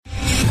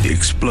The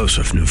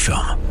explosive new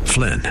film,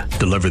 Flynn,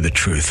 deliver the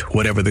truth,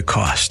 whatever the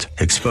cost,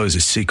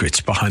 exposes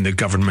secrets behind the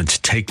government's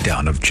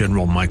takedown of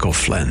General Michael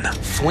Flynn.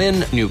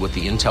 Flynn knew what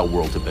the intel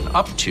world had been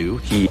up to.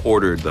 He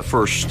ordered the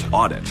first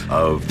audit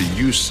of the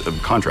use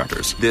of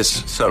contractors.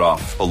 This set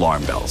off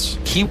alarm bells.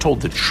 He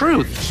told the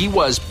truth. He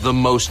was the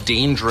most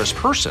dangerous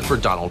person for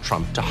Donald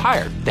Trump to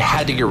hire. They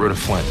had to get rid of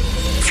Flynn.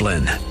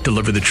 Flynn,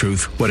 deliver the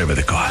truth, whatever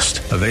the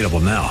cost. Available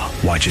now.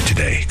 Watch it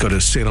today. Go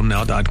to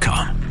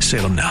salemnow.com.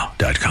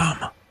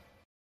 salemnow.com.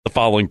 The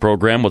following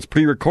program was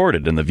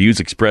pre-recorded, and the views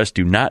expressed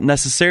do not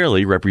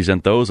necessarily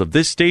represent those of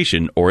this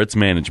station or its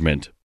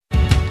management.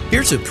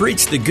 Here to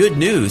preach the good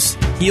news,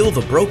 heal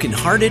the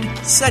brokenhearted,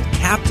 set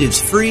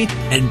captives free,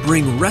 and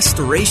bring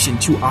restoration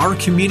to our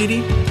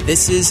community,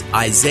 this is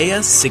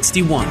Isaiah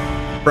 61.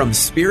 From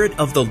Spirit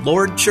of the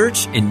Lord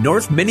Church in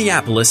North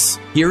Minneapolis,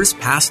 here's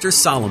Pastor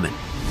Solomon.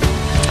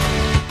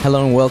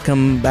 Hello and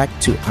welcome back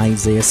to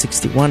Isaiah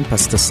 61.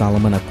 Pastor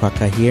Solomon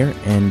Akwaka here,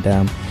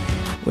 and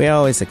we're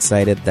always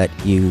excited that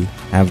you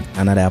have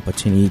another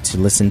opportunity to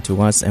listen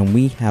to us, and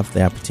we have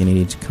the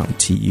opportunity to come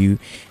to you.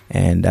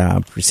 And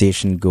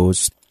appreciation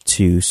goes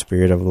to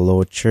Spirit of the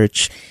Lord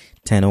Church,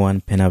 1001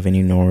 Penn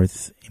Avenue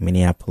North,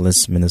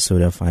 Minneapolis,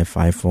 Minnesota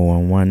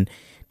 55411,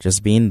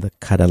 just being the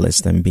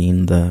catalyst and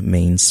being the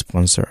main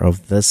sponsor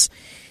of this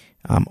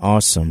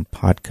awesome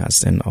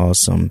podcast and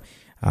awesome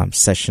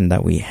session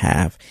that we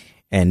have.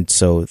 And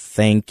so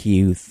thank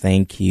you,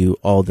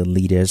 all the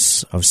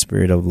leaders of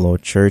Spirit of the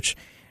Lord Church.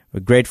 We're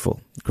grateful.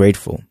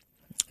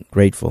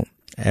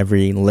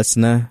 Every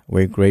listener,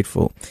 we're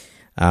grateful.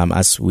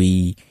 As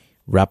we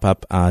wrap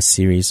up our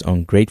series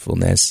on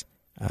gratefulness,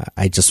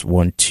 I just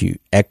want to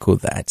echo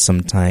that.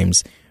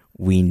 Sometimes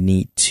we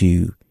need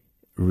to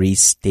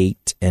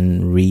restate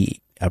and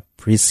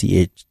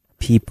reappreciate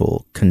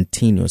people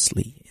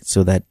continuously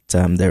so that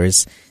there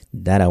is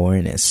that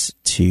awareness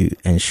to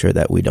ensure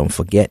that we don't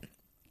forget.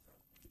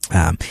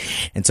 And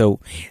so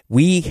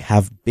we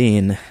have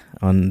been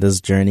on this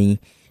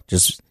journey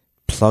just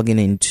plugging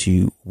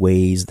into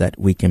ways that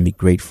we can be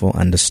grateful,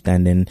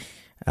 understanding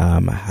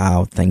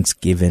how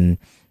Thanksgiving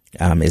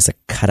is a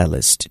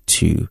catalyst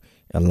to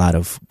a lot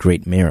of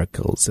great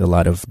miracles, a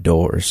lot of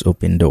doors,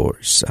 open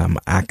doors,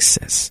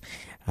 access,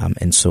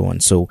 and so on.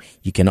 So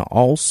you can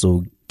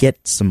also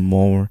get some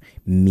more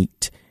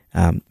meat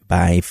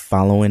by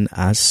following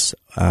us,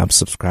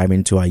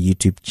 subscribing to our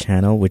YouTube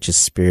channel, which is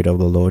Spirit of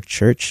the Lord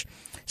Church.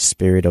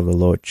 Spirit of the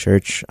Lord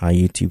Church, our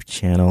YouTube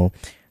channel,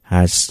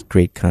 has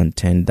great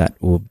content that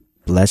will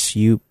bless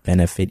you,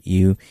 benefit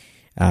you,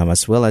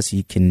 as well as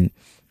you can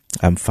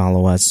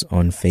follow us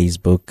on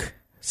Facebook,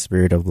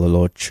 Spirit of the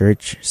Lord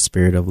Church,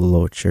 Spirit of the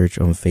Lord Church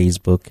on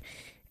Facebook,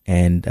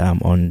 and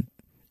on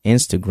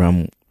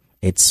Instagram,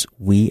 it's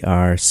We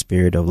Are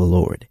Spirit of the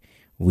Lord.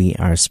 We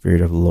Are Spirit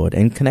of the Lord.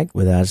 And connect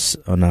with us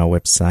on our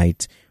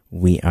website,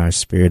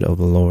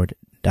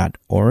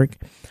 wearespiritoftheLord.org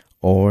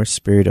or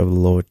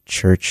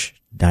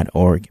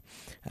spiritoftheLordChurch.org.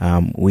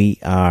 We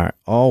are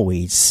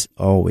always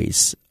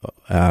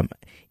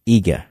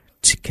eager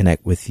to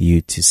connect with you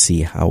to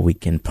see how we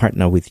can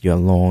partner with you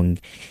along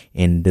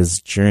in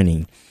this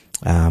journey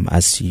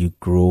as you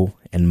grow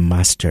and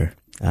master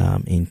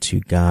into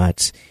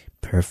God's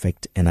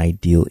perfect and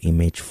ideal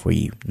image for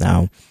you.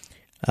 Now,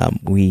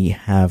 we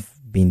have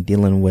been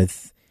dealing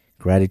with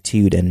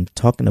gratitude and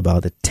talking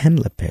about the 10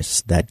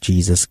 lepers that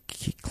Jesus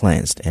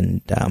cleansed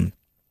and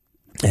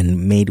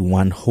made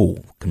one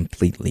whole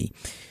completely.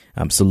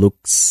 So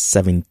Luke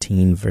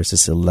 17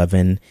 verses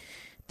 11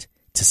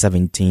 to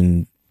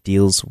 17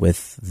 deals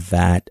with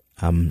that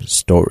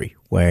story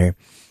where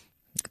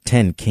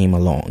 10 came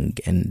along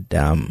and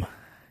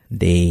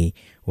they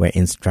were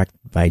instructed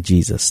by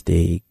Jesus.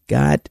 They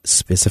got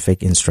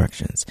specific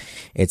instructions.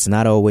 It's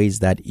not always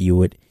that you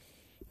would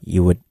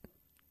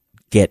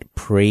get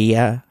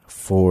prayer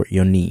for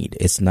your need.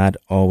 It's not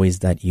always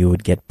that you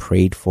would get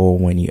prayed for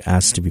when you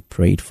ask to be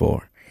prayed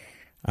for.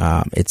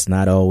 It's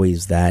not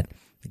always that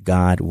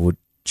God would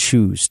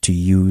choose to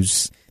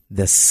use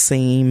the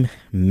same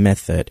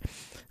method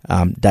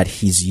that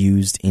he's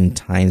used in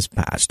times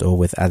past or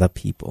with other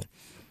people.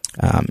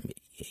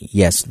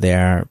 Yes,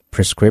 there are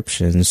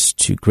prescriptions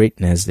to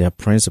greatness. There are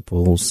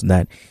principles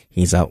that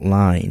he's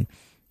outlined,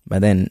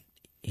 but then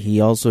he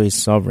also is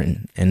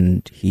sovereign,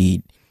 and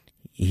he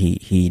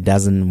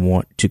doesn't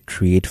want to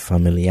create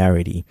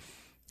familiarity.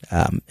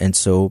 And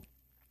so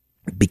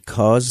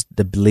because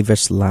the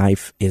believer's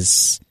life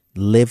is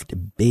lived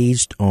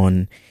based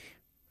on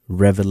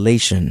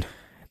revelation,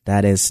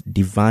 that is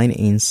divine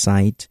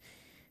insight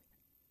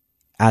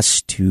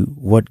as to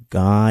what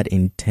God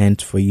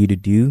intends for you to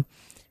do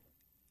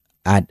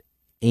at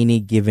any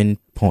given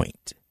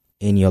point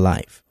in your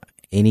life.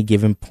 Any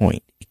given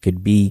point. It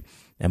could be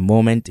a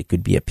moment, it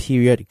could be a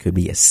period, it could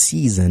be a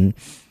season,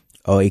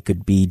 or it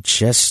could be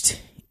just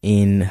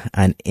in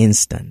an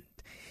instant,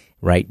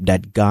 right?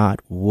 That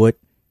God would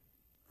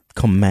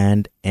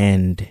command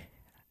and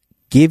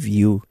give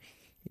you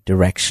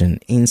direction,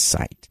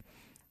 insight,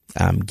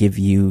 give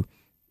you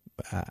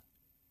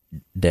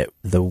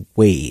the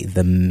way,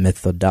 the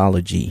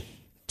methodology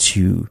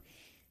to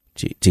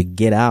to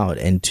get out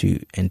and to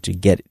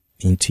get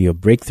into your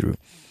breakthrough.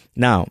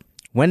 Now,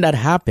 when that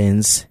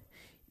happens,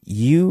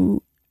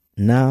 you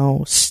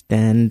now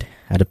stand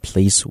at a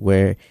place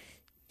where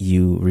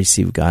you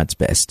receive God's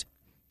best.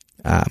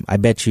 I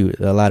bet you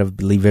a lot of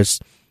believers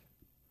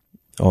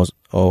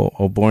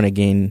or born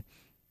again,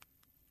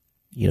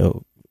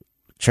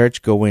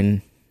 church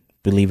going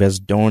believers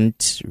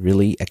don't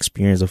really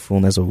experience the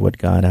fullness of what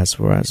God has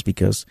for us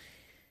because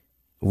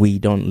we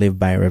don't live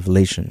by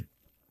revelation.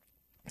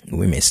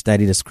 We may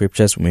study the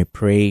scriptures, we may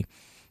pray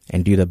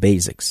and do the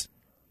basics,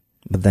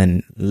 but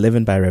then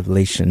living by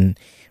revelation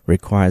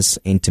requires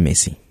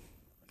intimacy.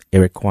 It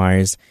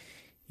requires,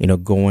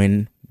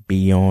 going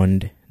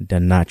beyond the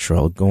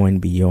natural, going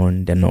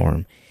beyond the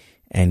norm,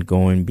 and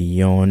going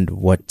beyond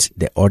what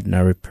the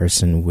ordinary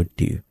person would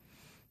do.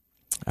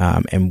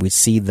 And we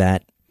see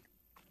that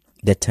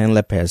the 10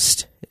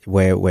 lepers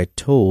were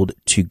told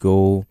to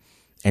go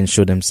and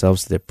show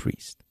themselves to the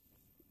priest.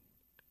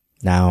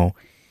 Now,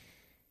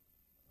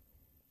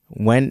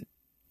 when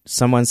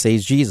someone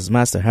says, Jesus,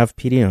 Master, have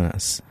pity on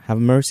us, have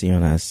mercy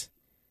on us,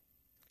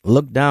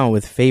 look down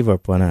with favor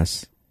upon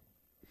us.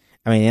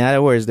 I mean, in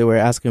other words, they were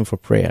asking for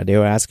prayer. They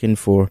were asking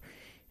for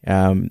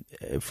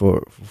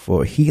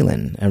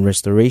healing and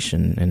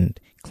restoration and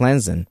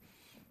cleansing.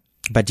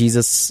 But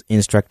Jesus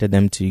instructed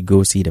them to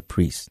go see the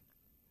priest.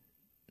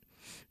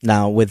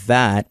 Now, with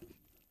that,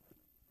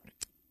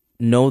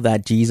 know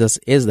that Jesus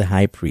is the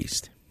high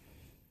priest.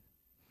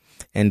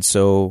 And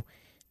so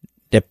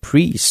the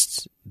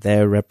priests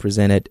there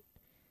represented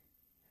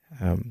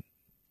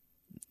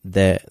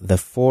the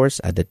force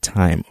at the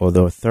time, or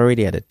the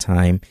authority at the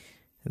time,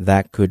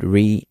 that could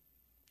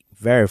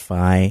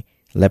verify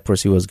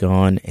leprosy was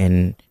gone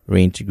and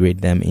reintegrate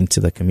them into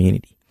the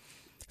community.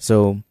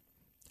 So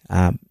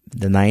the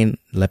 9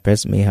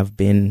 lepers may have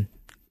been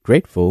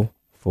grateful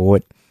for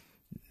what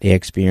their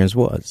experience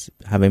was,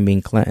 having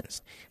been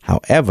cleansed.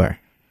 However,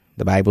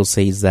 the Bible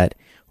says that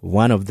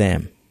one of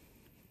them,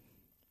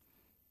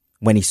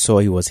 when he saw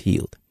he was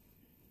healed,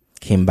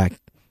 came back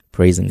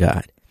praising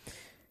God.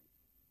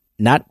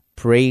 Not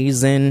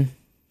praising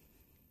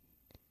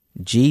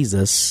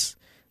Jesus,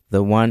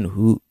 the one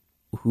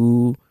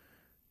who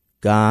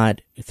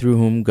God, through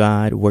whom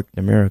God worked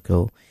the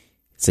miracle.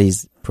 It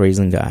says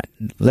praising God.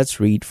 Let's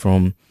read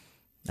from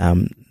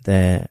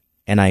the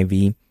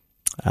NIV,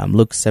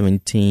 Luke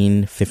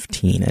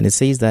 17:15, and it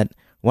says that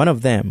one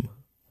of them,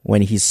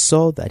 when he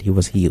saw that he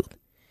was healed,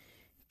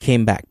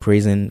 came back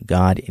praising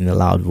God in a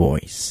loud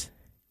voice.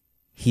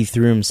 He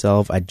threw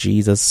himself at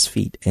Jesus'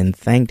 feet and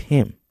thanked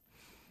him.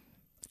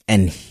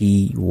 And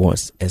he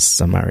was a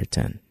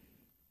Samaritan.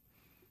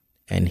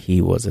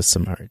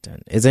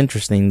 It's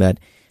interesting that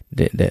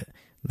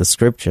the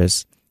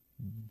scriptures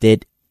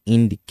did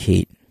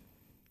indicate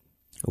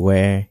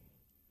where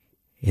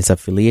his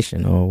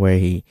affiliation, or where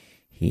he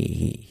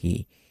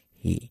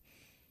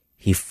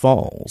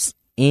falls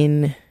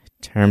in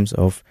terms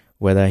of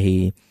whether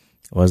he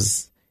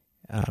was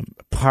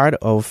part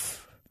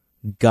of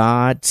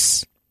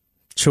God's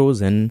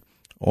chosen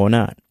or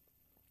not.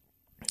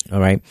 All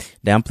right.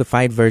 The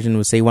Amplified Version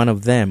will say, one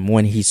of them,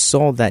 when he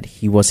saw that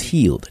he was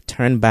healed,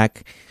 turned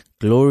back,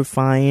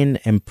 glorifying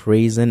and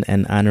praising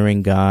and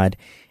honoring God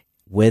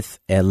with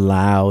a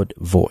loud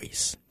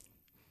voice.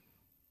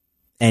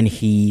 And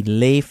he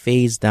lay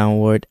face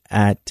downward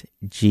at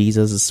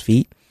Jesus'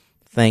 feet,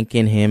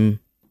 thanking him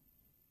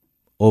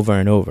over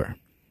and over.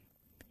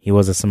 He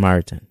was a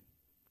Samaritan.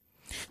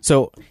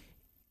 So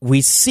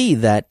we see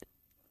that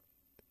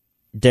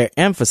their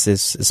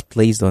emphasis is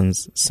placed on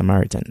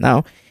Samaritan.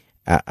 Now,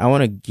 I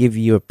want to give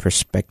you a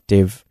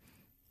perspective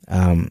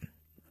and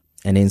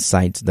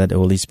insights that the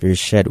Holy Spirit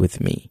shared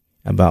with me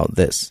about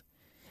this.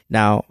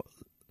 Now,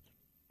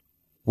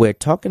 we're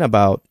talking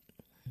about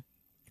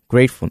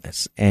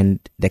gratefulness and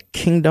the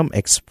kingdom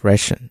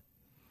expression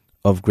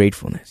of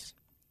gratefulness.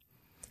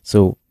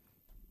 So,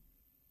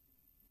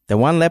 the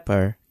one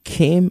leper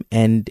came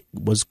and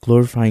was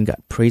glorifying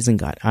God, praising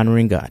God,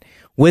 honoring God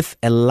with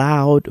a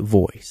loud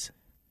voice.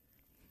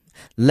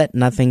 Let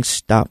nothing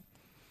stop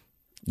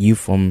you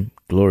from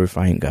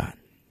glorifying God.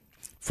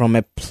 From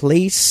a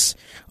place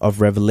of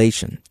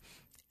revelation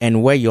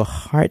and where your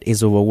heart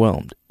is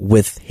overwhelmed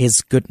with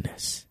His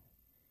goodness,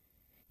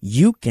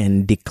 you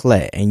can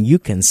declare and you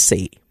can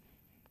say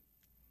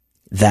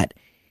that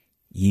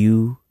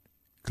you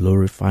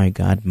glorify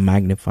God,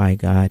 magnify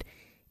God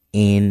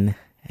in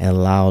a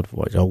loud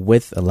voice, or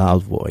with a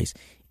loud voice,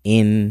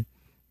 in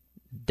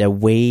the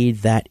way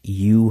that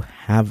you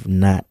have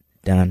not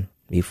done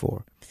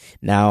before.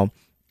 Now,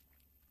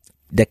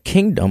 the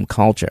kingdom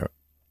culture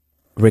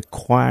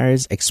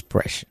requires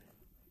expression.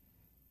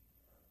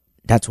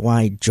 That's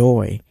why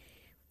joy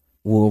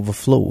will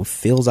overflow,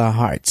 fills our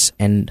hearts.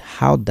 And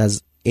how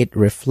does it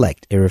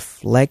reflect? It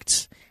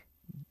reflects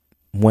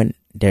when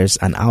there's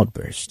an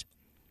outburst.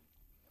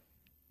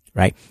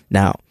 Right?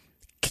 Now,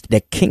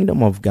 the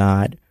kingdom of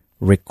God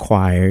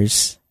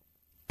requires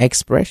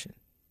expression.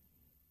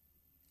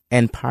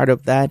 And part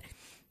of that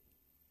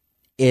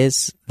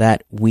is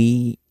that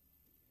we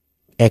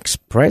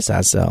express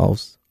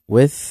ourselves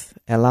with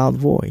a loud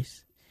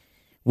voice.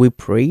 We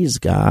praise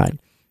God.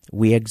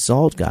 We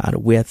exalt God.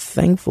 We are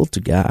thankful to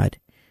God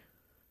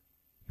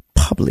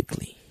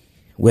publicly.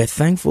 We're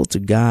thankful to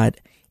God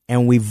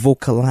and we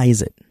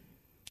vocalize it.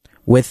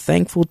 We're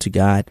thankful to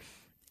God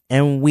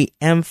and we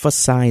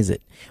emphasize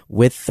it.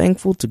 We're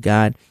thankful to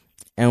God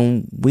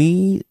and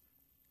we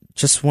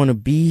just want to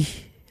be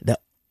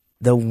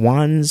the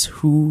ones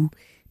who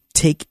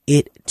take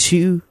it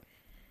to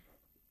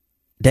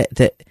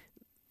the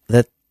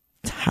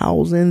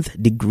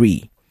 1000th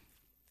degree,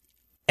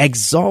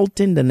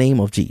 exalting the name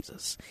of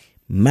Jesus,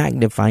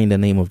 magnifying the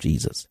name of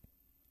Jesus.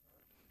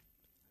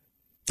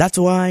 That's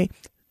why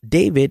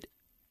David,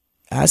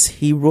 as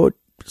he wrote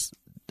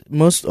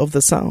most of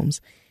the Psalms,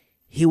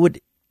 he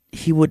would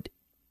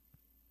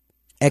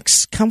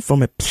come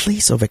from a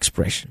place of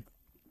expression.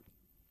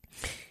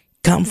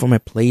 Come from a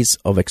place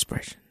of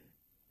expression.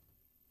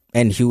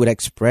 And he would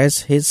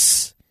express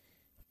his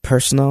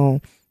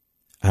personal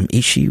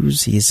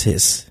issues,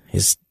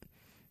 his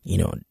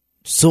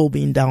soul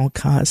being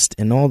downcast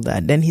and all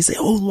that. Then he said,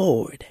 "Oh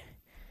Lord,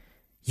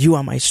 you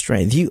are my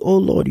strength. Oh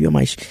Lord, you are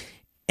my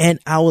and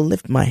I will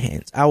lift my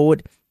hands.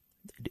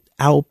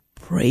 I'll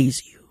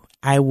praise you.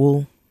 I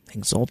will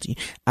exalt you."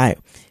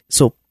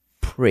 So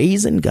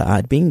praising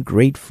God, being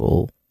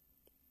grateful,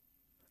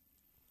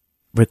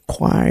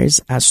 requires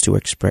us to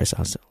express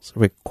ourselves,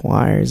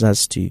 requires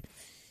us to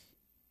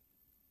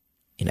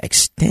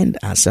extend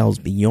ourselves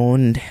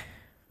beyond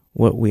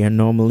what we are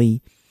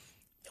normally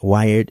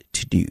wired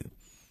to do,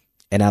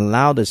 and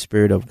allow the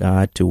Spirit of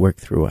God to work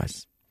through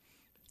us.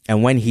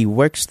 And when he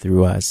works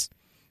through us,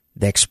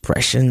 the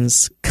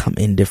expressions come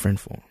in different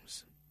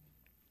forms.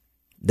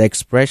 The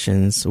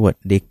expressions,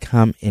 they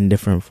come in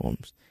different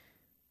forms.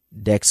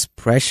 The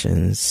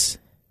expressions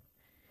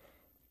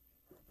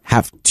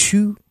have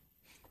to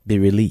be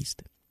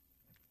released.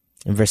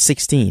 In verse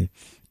 16,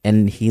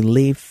 and he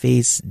lay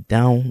face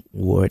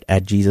downward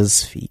at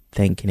Jesus' feet,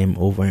 thanking him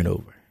over and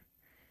over.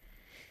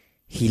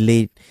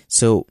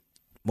 So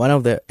one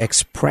of the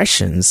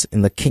expressions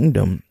in the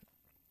kingdom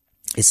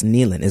is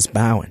kneeling, is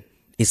bowing,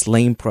 is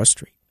laying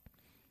prostrate.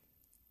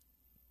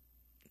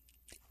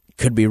 It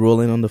could be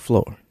rolling on the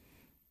floor.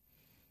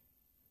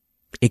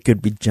 It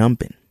could be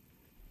jumping.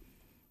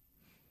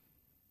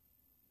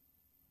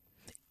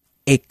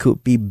 It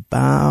could be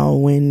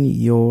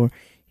bowing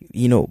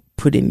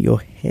putting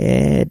your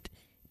head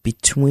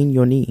between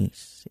your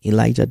knees.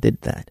 Elijah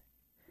did that.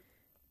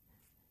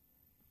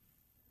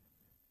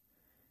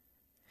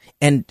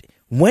 And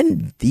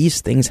when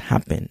these things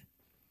happen,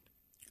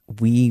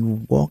 we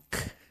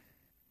walk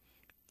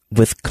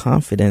with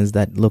confidence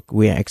that, look,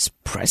 we are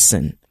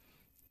expressing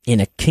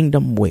in a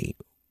kingdom way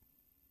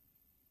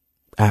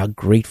our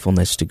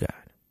gratefulness to God.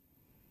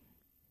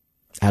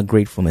 Our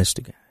gratefulness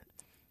to God.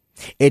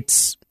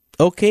 It's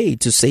okay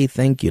to say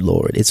thank you,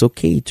 Lord. It's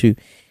okay to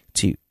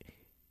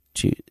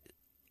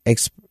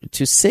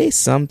say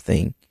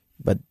something,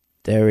 but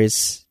there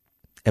is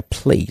a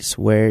place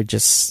where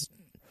just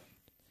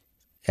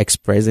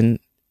expressing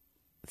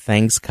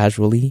thanks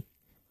casually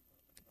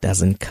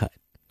doesn't cut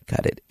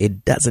it.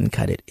 It doesn't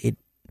cut it. It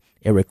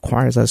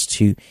requires us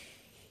to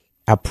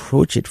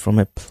approach it from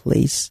a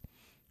place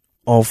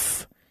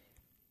of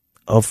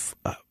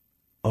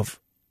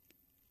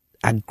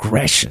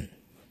aggression,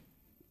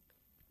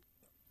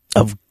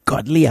 of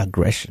godly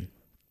aggression,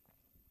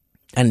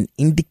 and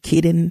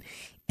indicating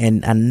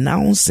and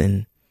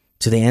announcing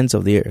to the ends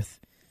of the earth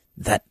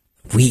that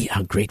we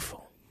are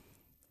grateful,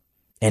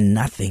 and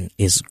nothing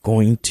is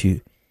going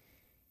to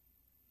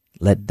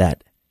let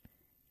that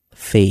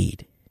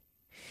fade.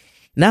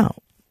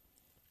 Now,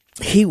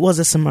 he was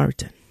a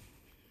Samaritan.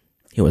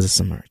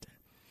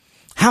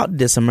 How did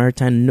the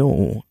Samaritan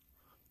know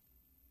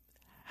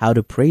how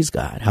to praise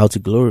God, how to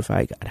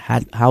glorify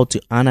God, how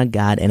to honor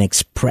God and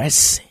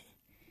express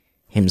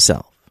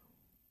himself?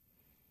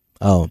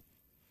 Oh,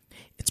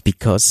 it's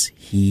because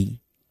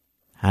he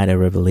had a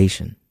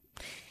revelation.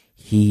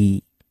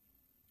 He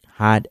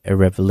had a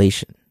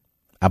revelation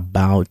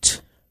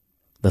about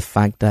the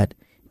fact that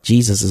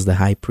Jesus is the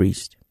high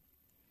priest.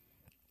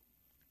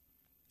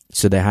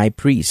 So the high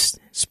priest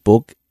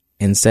spoke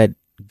and said,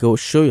 "Go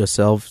show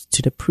yourself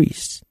to the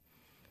priest."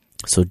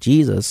 So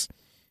Jesus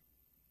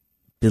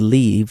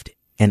believed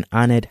and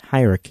honored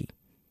hierarchy.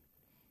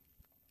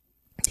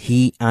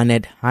 He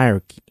honored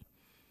hierarchy.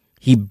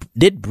 He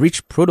did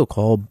breach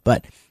protocol,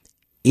 but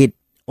it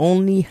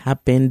only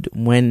happened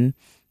when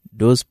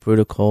those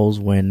protocols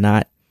were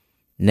not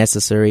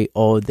necessary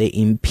or they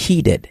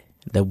impeded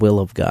the will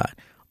of God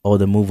or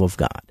the move of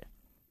God.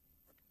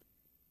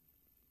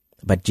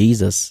 But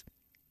Jesus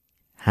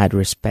had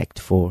respect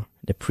for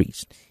the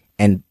priest.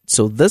 And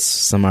so this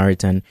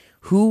Samaritan,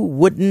 who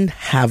wouldn't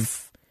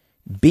have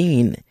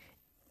been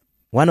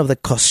one of the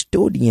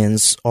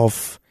custodians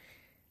of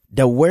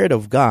the word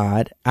of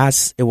God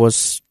as it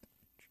was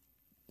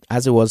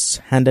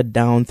handed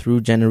down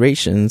through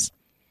generations,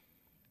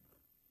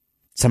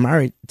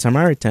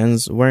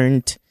 Samaritans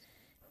weren't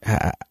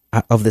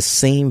of the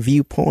same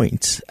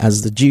viewpoint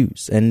as the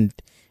Jews, and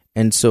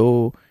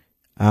so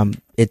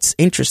it's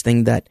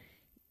interesting that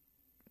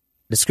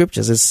the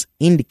scriptures is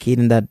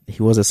indicating that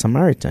he was a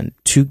Samaritan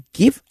to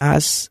give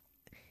us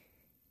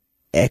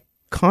a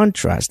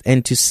contrast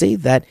and to say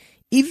that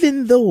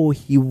even though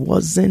he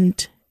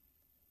wasn't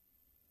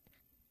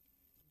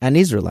an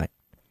Israelite,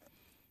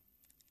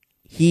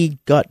 he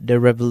got the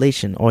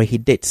revelation, or he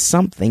did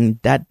something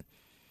that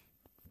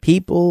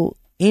people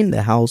in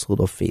the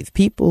household of faith,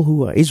 people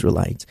who are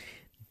Israelites,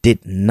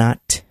 did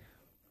not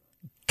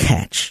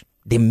catch.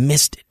 They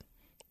missed it.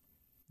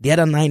 The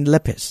other 9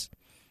 lepers,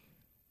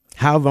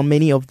 however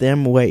many of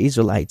them were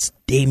Israelites,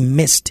 they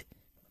missed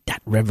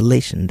that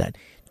revelation that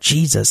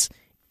Jesus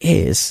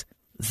is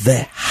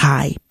the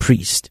high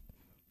priest.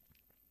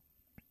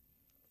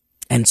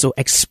 And so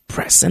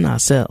expressing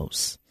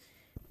ourselves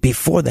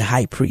before the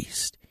high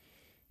priest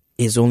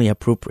is only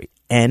appropriate,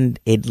 and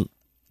it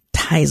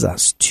ties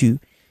us to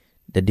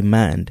the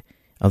demand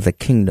of the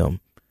kingdom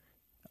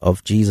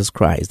of Jesus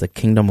Christ, the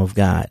kingdom of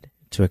God,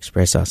 to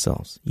express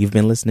ourselves. You've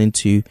been listening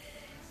to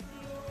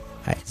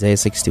Isaiah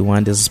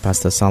 61. This is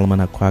Pastor Solomon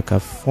Akwaka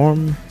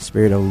from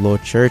Spirit of the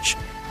Lord Church.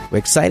 We're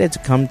excited to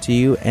come to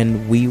you,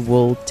 and we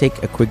will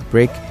take a quick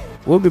break.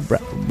 We'll be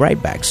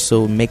right back,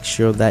 so make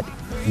sure that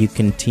you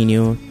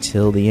continue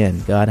till the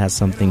end. God has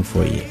something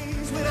for you.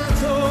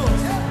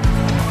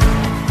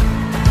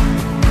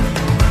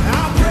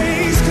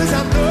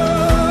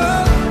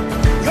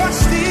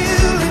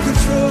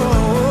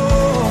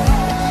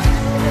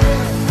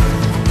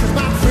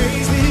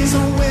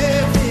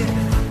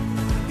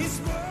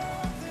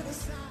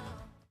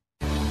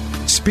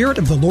 Spirit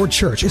of the Lord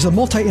Church is a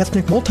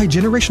multi-ethnic,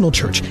 multi-generational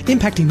church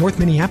impacting North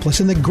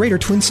Minneapolis and the greater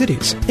Twin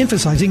Cities,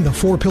 emphasizing the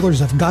 4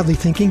 pillars of godly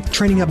thinking,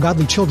 training up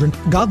godly children,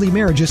 godly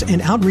marriages, and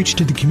outreach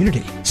to the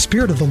community.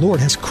 Spirit of the Lord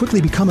has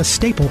quickly become a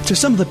staple to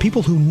some of the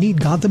people who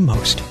need God the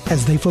most.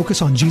 As they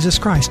focus on Jesus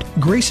Christ,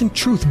 grace and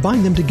truth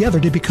bind them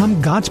together to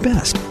become God's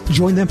best.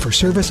 Join them for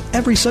service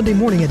every Sunday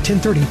morning at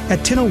 10:30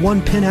 at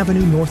 1001 Penn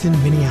Avenue North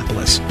in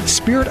Minneapolis.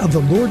 Spirit of the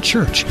Lord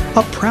Church,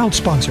 a proud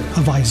sponsor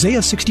of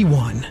Isaiah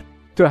 61.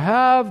 To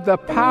have the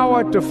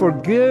power to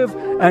forgive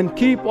and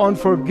keep on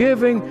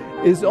forgiving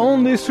is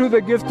only through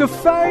the gift of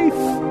faith.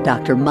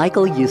 Dr.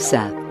 Michael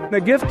Youssef.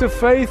 The gift of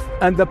faith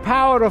and the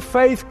power of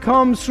faith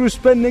comes through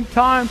spending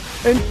time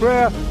in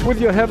prayer with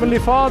your Heavenly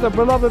Father.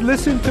 Beloved,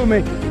 listen to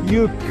me.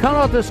 You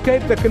cannot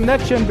escape the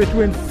connection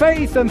between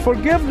faith and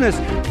forgiveness.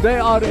 They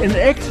are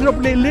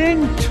inexorably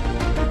linked.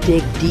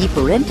 Dig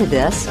deeper into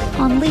this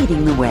on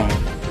Leading the Way.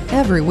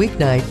 Every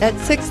weeknight at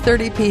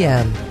 6:30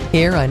 p.m.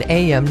 here on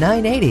AM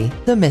 980,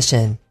 The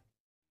Mission.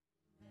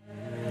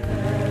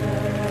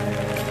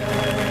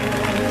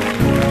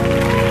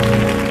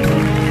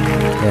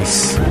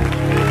 Yes.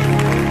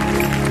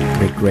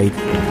 We're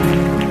grateful.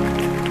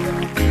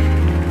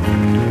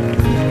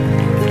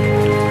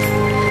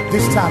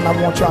 This time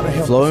I want y'all to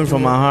help. Flowing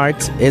from our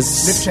heart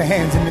is lift your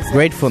hands in this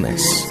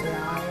gratefulness.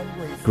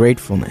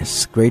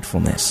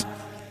 Gratefulness.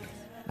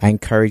 I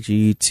encourage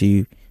you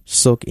to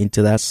soak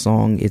into that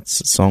song.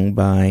 It's a song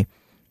by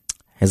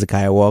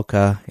Hezekiah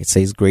Walker. It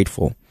says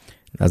Grateful.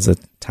 That's the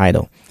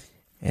title.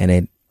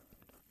 And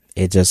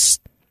it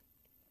just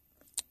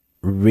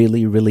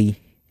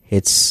really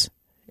hits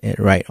it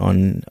right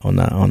on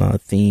our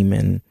theme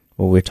and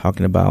what we're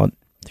talking about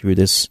through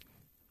this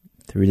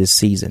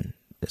season,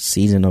 the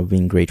season of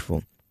being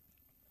grateful.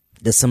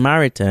 The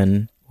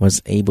Samaritan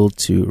was able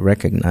to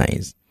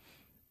recognize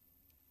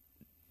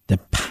the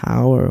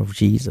power of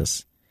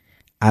Jesus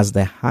as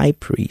the high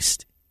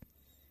priest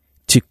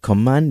to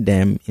command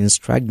them,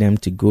 instruct them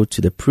to go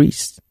to the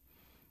priest.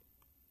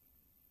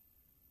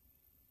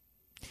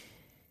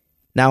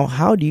 Now,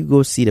 how do you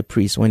go see the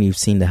priest when you've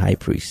seen the high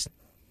priest?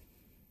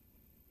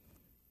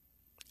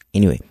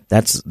 Anyway,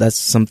 that's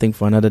something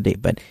for another day.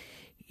 But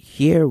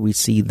here we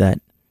see that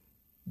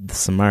the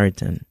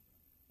Samaritan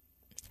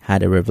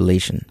had a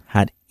revelation,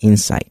 had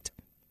insight,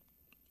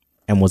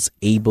 and was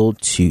able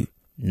to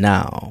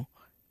now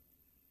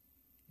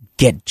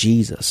get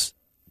Jesus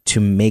to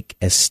make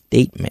a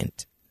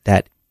statement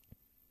that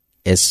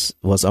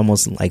was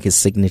almost like his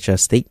signature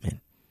statement.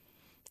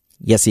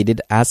 Yes, he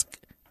did ask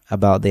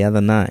about the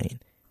other 9,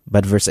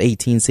 but verse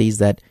 18 says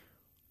that,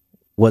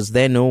 was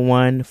there no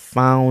one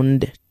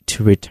found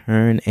to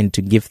return and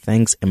to give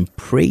thanks and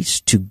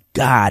praise to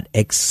God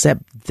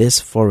except this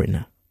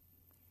foreigner?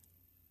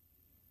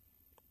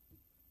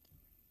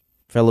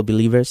 Fellow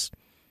believers,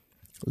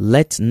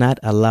 let's not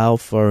allow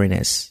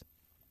foreigners,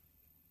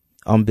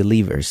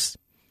 unbelievers,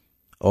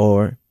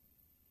 or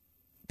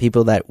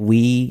people that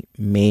we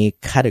may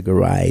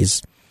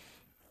categorize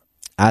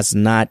as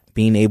not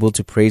being able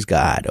to praise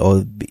God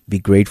or be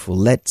grateful.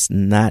 Let's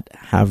not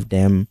have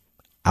them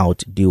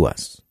outdo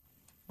us,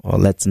 or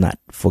let's not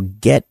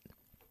forget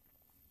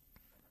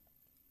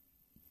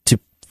to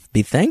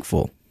be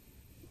thankful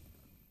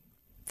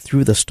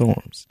through the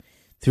storms,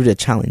 through the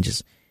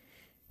challenges,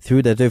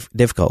 through the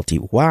difficulty.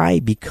 Why?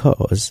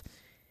 Because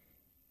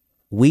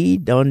we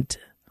don't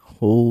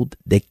hold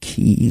the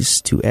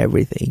keys to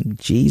everything.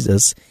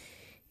 Jesus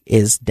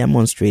is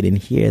demonstrating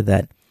here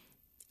that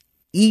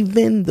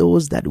even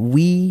those that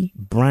we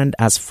brand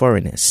as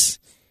foreigners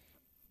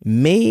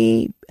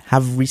may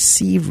have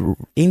received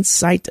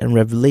insight and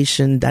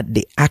revelation that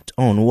they act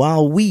on,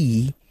 while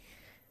we,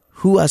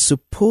 who are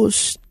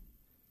supposed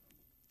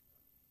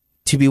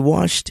to be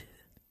washed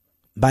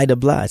by the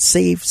blood,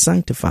 saved,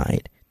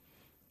 sanctified,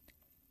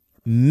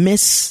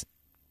 miss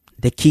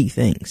the key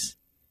things.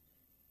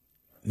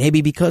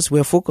 Maybe because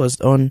we're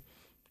focused on,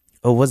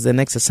 what's the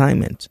next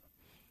assignment?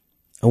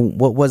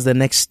 What was the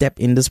next step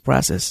in this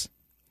process?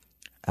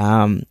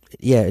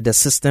 The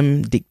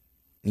system,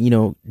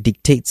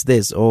 dictates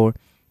this, or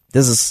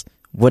this is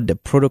what the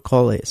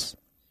protocol is.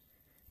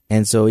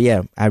 And so,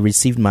 I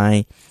received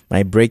my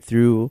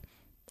breakthrough.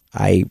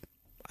 I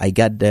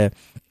got the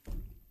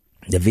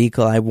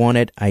vehicle I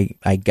wanted.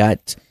 I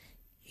got,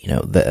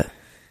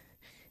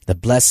 the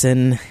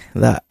blessing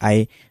that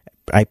I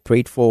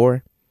prayed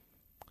for.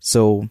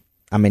 So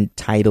I'm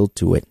entitled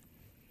to it.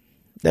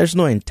 There's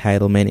no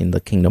entitlement in the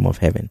kingdom of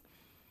heaven.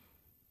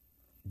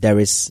 There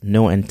is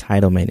no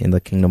entitlement in the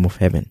kingdom of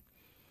heaven.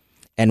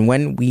 And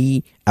when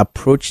we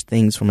approach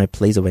things from a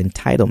place of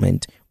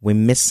entitlement, we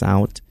miss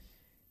out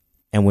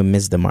and we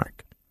miss the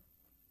mark.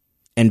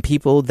 And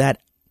people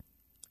that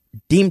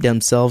deem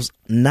themselves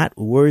not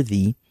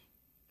worthy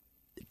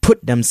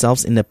put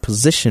themselves in a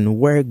position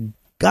where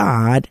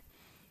God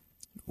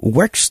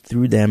works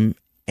through them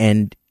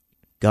and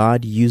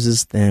God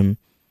uses them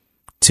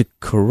to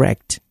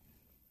correct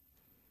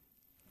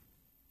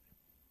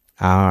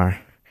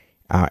our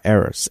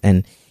errors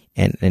and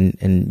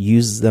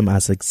use them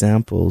as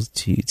examples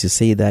to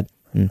say that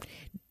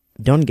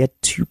don't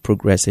get too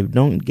progressive,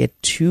 don't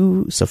get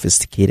too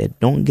sophisticated,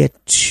 don't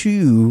get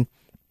too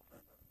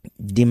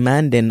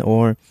demanding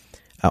or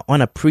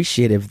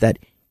unappreciative that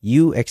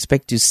you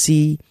expect to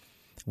see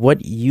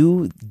what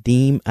you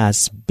deem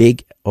as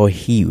big or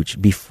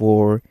huge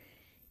before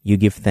you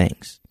give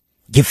thanks.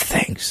 Give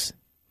thanks.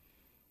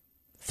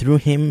 Through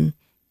Him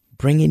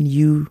bringing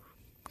you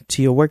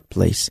to your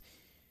workplace,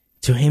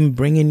 to Him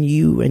bringing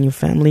you and your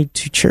family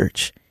to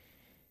church,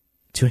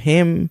 to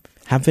Him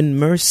having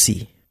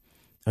mercy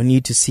on you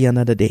to see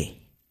another day,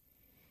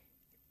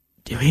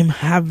 to Him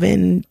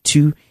having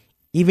to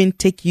even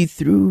take you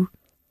through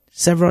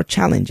several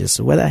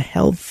challenges, whether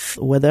health,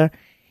 whether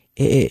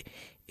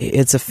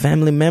it's a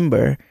family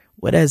member,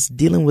 whether it's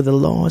dealing with a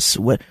loss,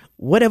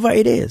 whatever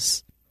it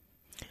is.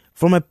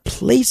 From a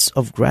place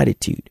of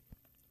gratitude,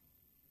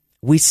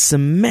 we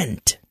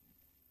cement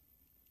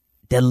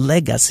the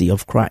legacy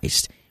of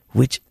Christ,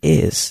 which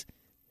is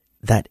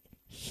that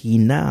He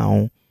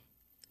now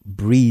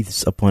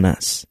breathes upon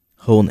us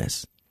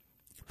wholeness.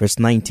 Verse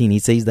 19, He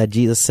says that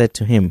Jesus said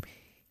to him,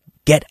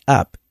 "Get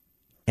up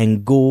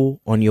and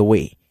go on your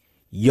way.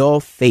 Your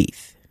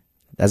faith,"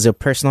 that's your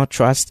personal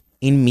trust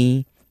in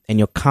me and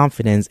your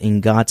confidence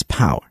in God's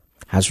power,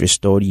 has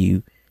restored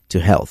you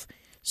to health.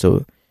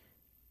 So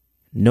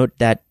note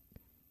that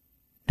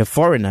the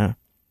foreigner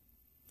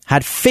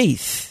had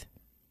faith.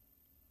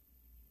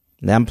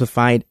 The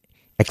Amplified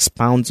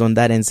expounds on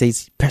that and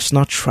says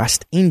personal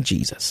trust in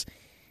Jesus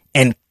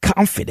and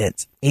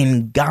confidence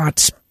in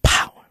God's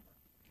power.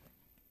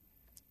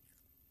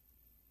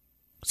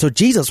 So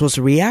Jesus was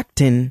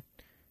reacting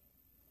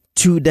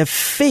to the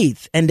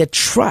faith and the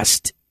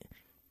trust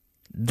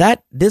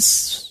that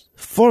this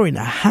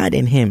foreigner had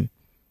in him,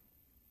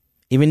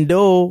 even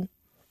though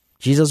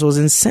Jesus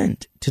wasn't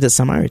sent to the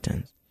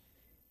Samaritans.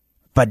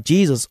 But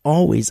Jesus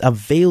always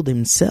availed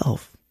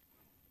Himself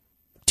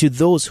to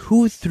those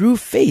who through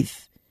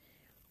faith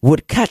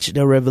would catch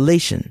the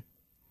revelation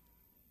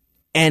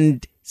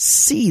and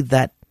see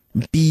that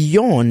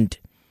beyond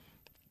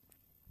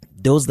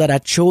those that are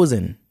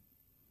chosen,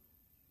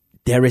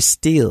 there is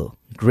still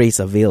grace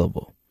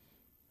available.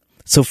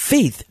 So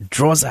faith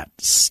draws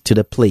us to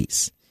the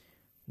place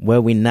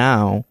where we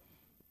now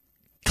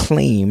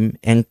claim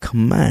and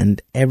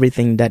command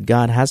everything that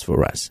God has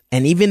for us.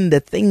 And even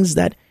the things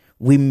that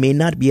we may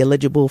not be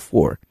eligible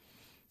for,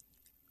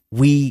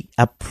 we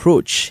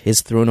approach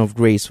His throne of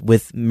grace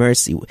with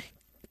mercy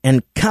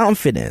and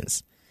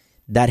confidence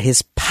that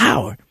His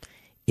power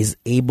is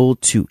able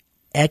to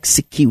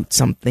execute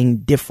something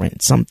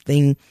different,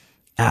 something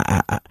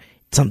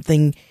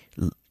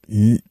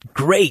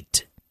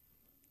great.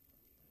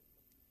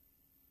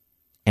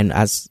 And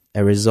as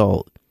a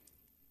result,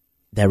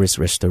 there is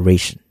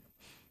restoration.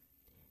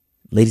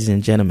 Ladies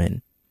and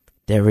gentlemen,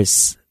 there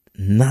is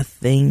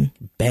nothing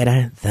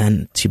better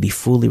than to be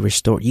fully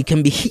restored. You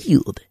can be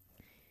healed.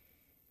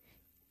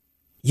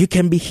 You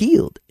can be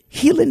healed.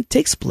 Healing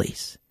takes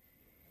place.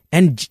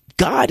 And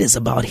God is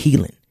about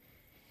healing.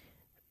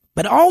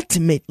 But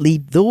ultimately,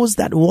 those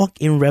that walk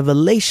in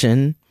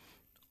revelation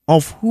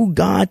of who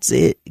God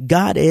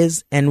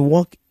is and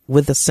walk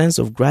with a sense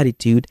of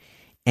gratitude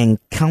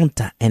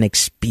encounter and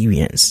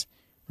experience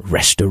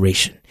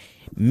restoration.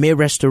 May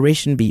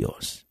restoration be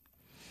yours.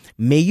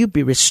 May you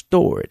be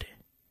restored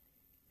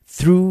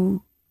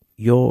through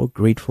your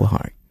grateful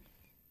heart.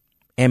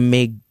 And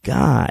may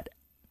God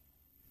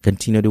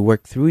continue to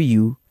work through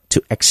you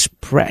to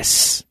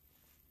express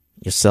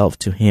yourself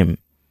to Him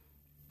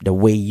the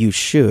way you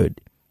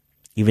should,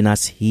 even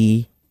as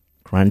he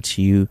grants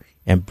you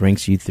and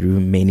brings you through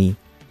many,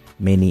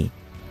 many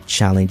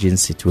challenging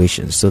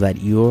situations, so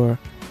that you're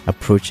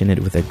approaching it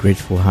with a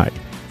grateful heart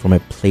from a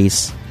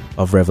place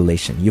of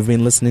revelation. You've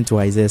been listening to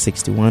Isaiah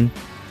 61.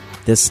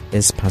 This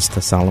is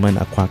Pastor Solomon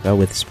Akwaka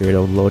with Spirit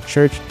of the Lord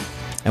Church,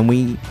 and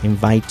we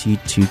invite you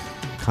to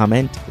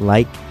comment,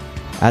 like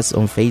us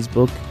on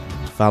Facebook,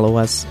 follow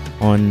us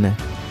on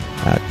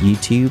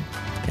YouTube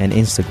and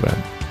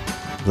Instagram.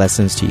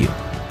 Blessings to you.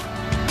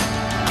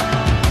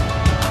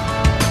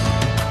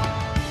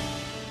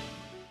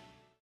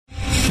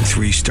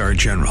 Three-star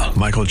General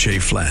Michael J.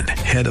 Flynn,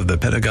 head of the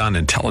Pentagon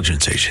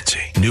Intelligence Agency,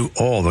 knew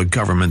all the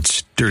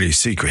government's dirty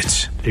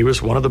secrets. He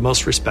was one of the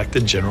most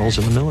respected generals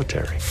in the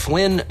military.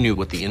 Flynn knew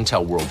what the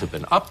intel world had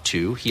been up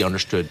to. He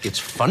understood its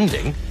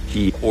funding.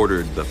 He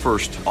ordered the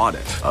first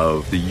audit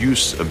of the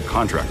use of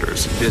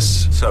contractors.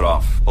 This set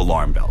off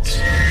alarm bells.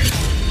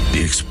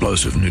 The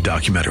explosive new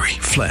documentary,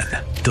 Flynn,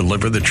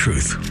 Deliver the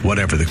Truth,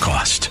 Whatever the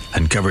Cost,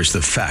 uncovers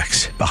the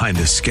facts behind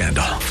this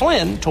scandal.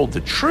 Flynn told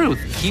the truth.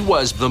 He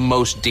was the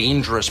most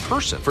dangerous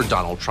person for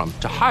Donald Trump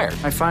to hire.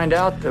 I find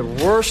out the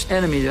worst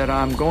enemy that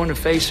I'm going to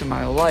face in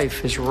my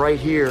life is right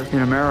here in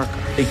America.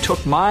 They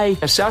took my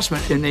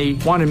assessment and they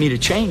wanted me to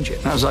change it.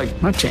 And I was like,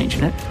 I'm not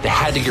changing it. They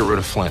had to get rid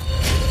of Flynn.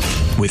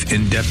 With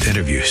in-depth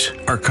interviews,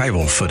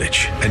 archival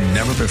footage, and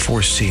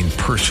never-before-seen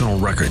personal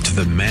records of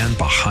the man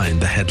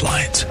behind the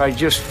headlines. I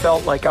just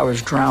felt like I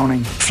was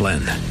drowning. Flynn,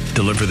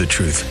 Deliver the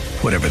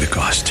Truth, Whatever the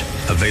Cost.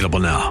 Available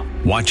now.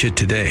 Watch it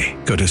today.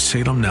 Go to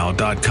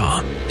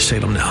salemnow.com.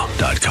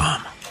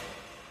 salemnow.com.